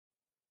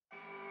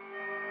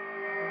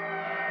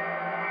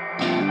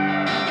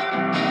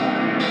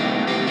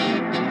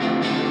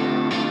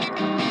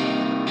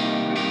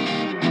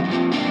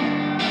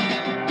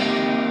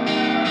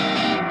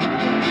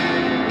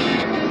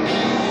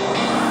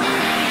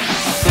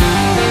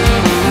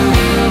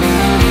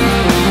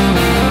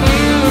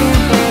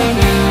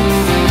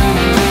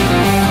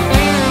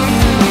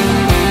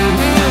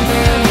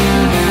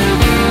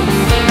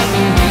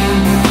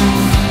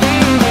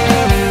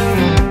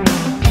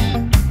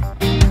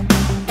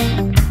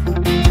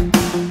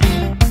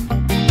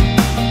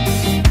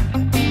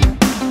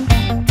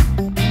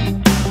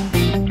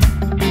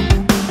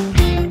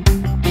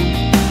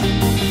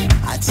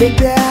Take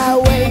the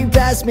highway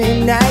past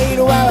midnight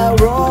while I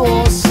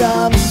roll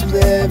some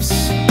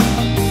spliffs.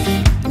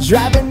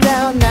 Driving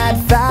down that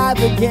 5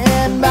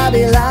 again,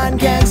 Babylon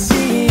can't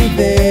see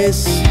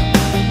this.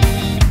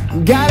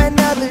 Got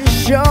another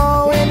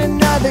show in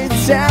another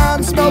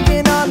town,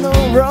 smoking on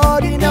the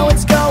road, you know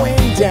it's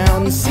going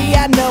down. See,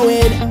 I know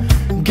it,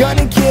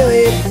 gonna kill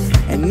it,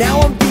 and now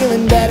I'm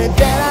feeling better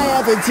than I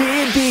ever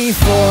did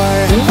before.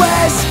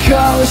 West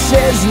Coast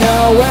is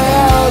nowhere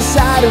else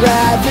I'd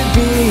rather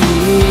be,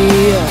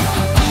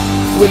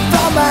 with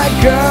all my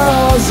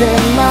girls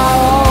and my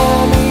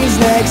homies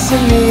next to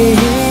me.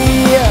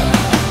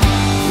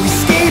 We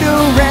skate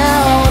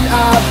around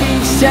our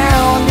beach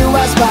town, do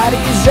our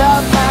parties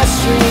up my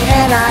street,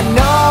 and I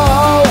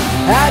know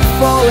at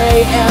 4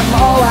 a.m.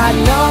 oh I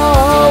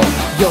know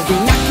you'll be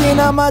knocking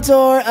on my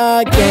door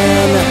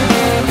again.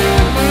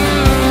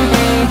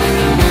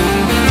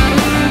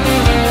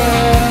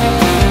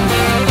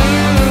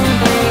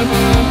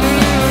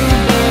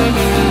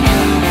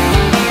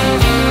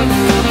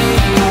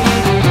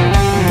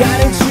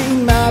 Gotta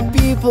treat my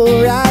people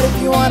right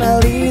if you wanna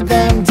lead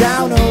them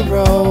down a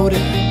road.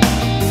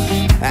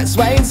 That's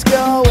why it's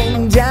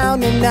going down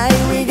tonight.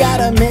 We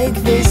gotta make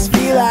this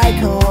feel like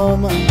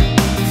home.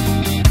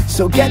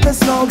 So get the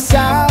smokes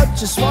out,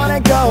 just wanna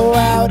go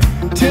out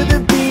to the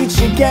beach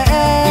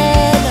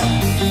again.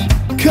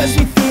 Cause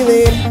we feel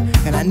it,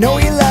 and I know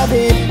you love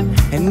it,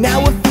 and now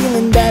we're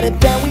feeling better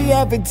than we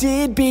ever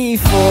did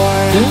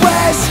before.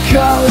 West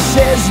Coast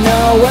is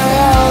nowhere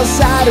else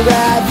I'd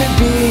rather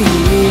be,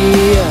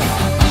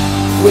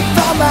 with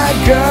all my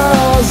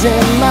girls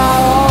and my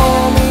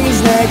homies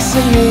next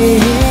to me.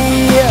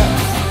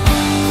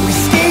 We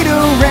skate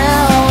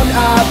around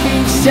our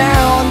beach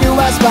town, do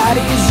our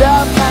parties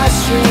up my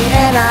street,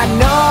 and I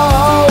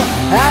know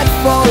at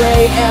 4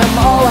 a.m.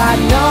 oh I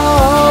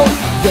know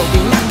you'll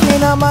be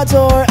knocking on my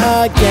door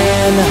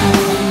again.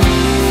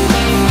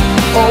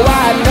 Oh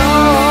I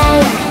know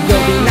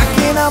you'll be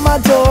knocking on my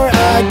door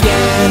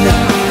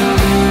again.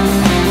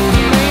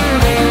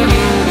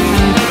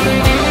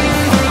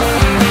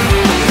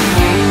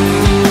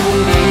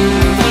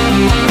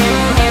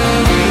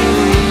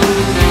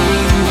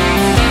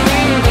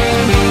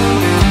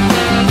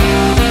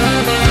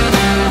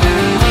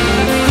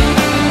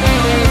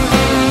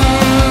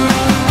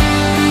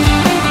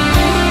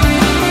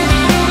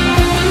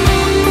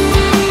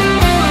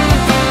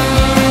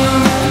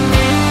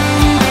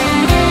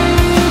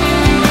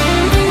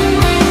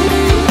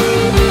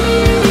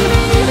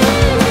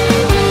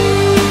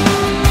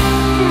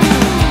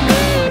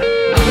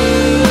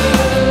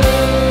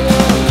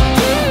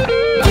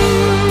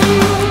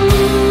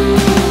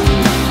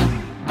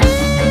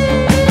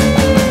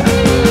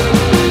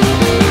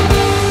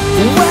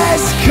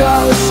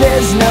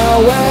 There's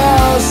nowhere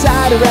else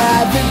I'd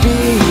rather be,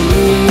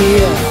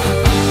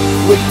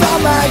 with all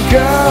my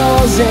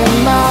girls and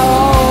my